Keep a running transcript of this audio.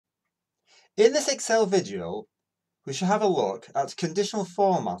In this Excel video, we shall have a look at conditional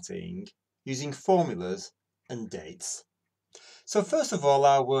formatting using formulas and dates. So first of all,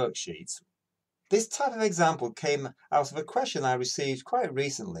 our worksheets. This type of example came out of a question I received quite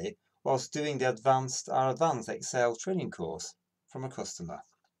recently whilst doing the our advanced Excel training course from a customer.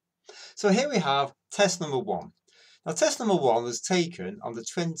 So here we have test number 1. Now test number 1 was taken on the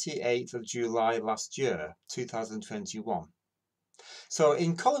 28th of July last year, 2021. So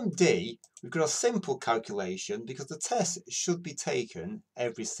in column D, we've got a simple calculation because the test should be taken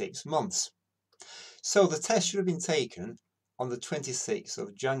every 6 months. So the test should have been taken on the 26th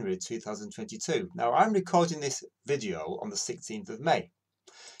of January 2022. Now I'm recording this video on the 16th of May.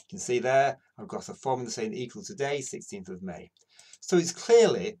 You can see there I've got a formula saying equal today, 16th of May. So it's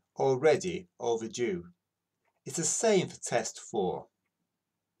clearly already overdue. It's the same for test 4.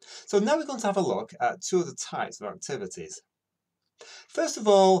 So now we're going to have a look at two of the types of activities. First of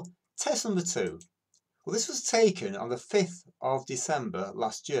all, test number 2. Well, this was taken on the 5th of December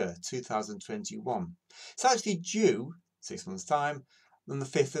last year, 2021. It's actually due 6 months' time on the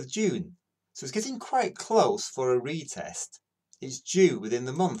 5th of June. So it's getting quite close for a retest. It's due within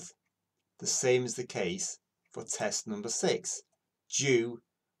the month. The same is the case for test number 6, due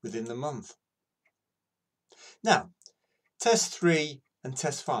within the month. Now, test 3 and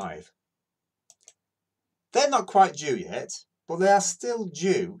test 5. They're not quite due yet, but they are still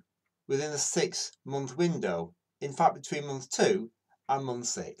due within a 6-month window. In fact, between month 2 and month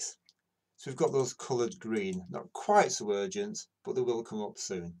 6. So we've got those coloured green, not quite so urgent, but they will come up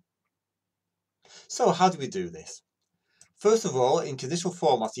soon. So how do we do this? First of all, in conditional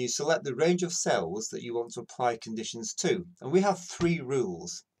formatting, you select the range of cells that you want to apply conditions to. And we have 3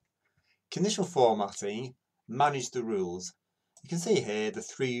 rules. Conditional formatting, manage the rules. You can see here the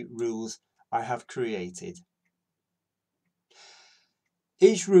 3 rules I have created.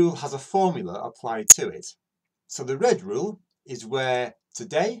 Each rule has a formula applied to it. So the red rule is where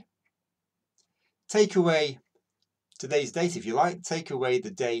today, take away today's date if you like, take away the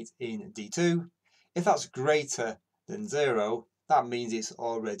date in D2. If that's greater than 0, that means it's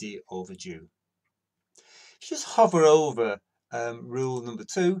already overdue. If you just hover over rule number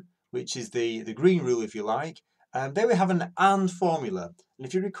 2, which is the green rule if you like, there we have an AND formula. And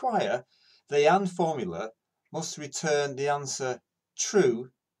if you require, the AND formula must return the answer true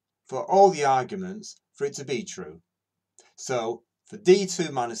for all the arguments for it to be true. So for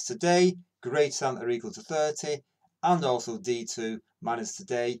D2 minus today greater than or equal to 30, and also D2 minus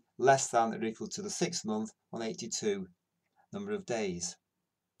today less than or equal to the 6th month 182 number of days.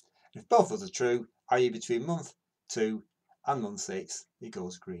 If both of those are true, i.e. between month 2 and month 6, it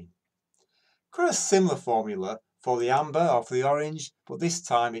goes green. Got a similar formula for the amber or for the orange, but this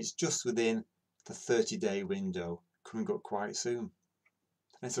time it's just within the 30-day window, coming up quite soon.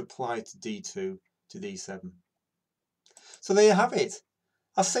 And it's applied to D2 to D7. So there you have it.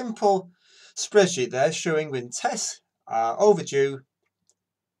 A simple spreadsheet there showing when tests are overdue,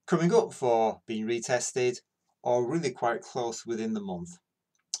 coming up for being retested, or really quite close within the month.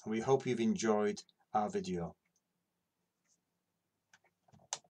 And we hope you've enjoyed our video.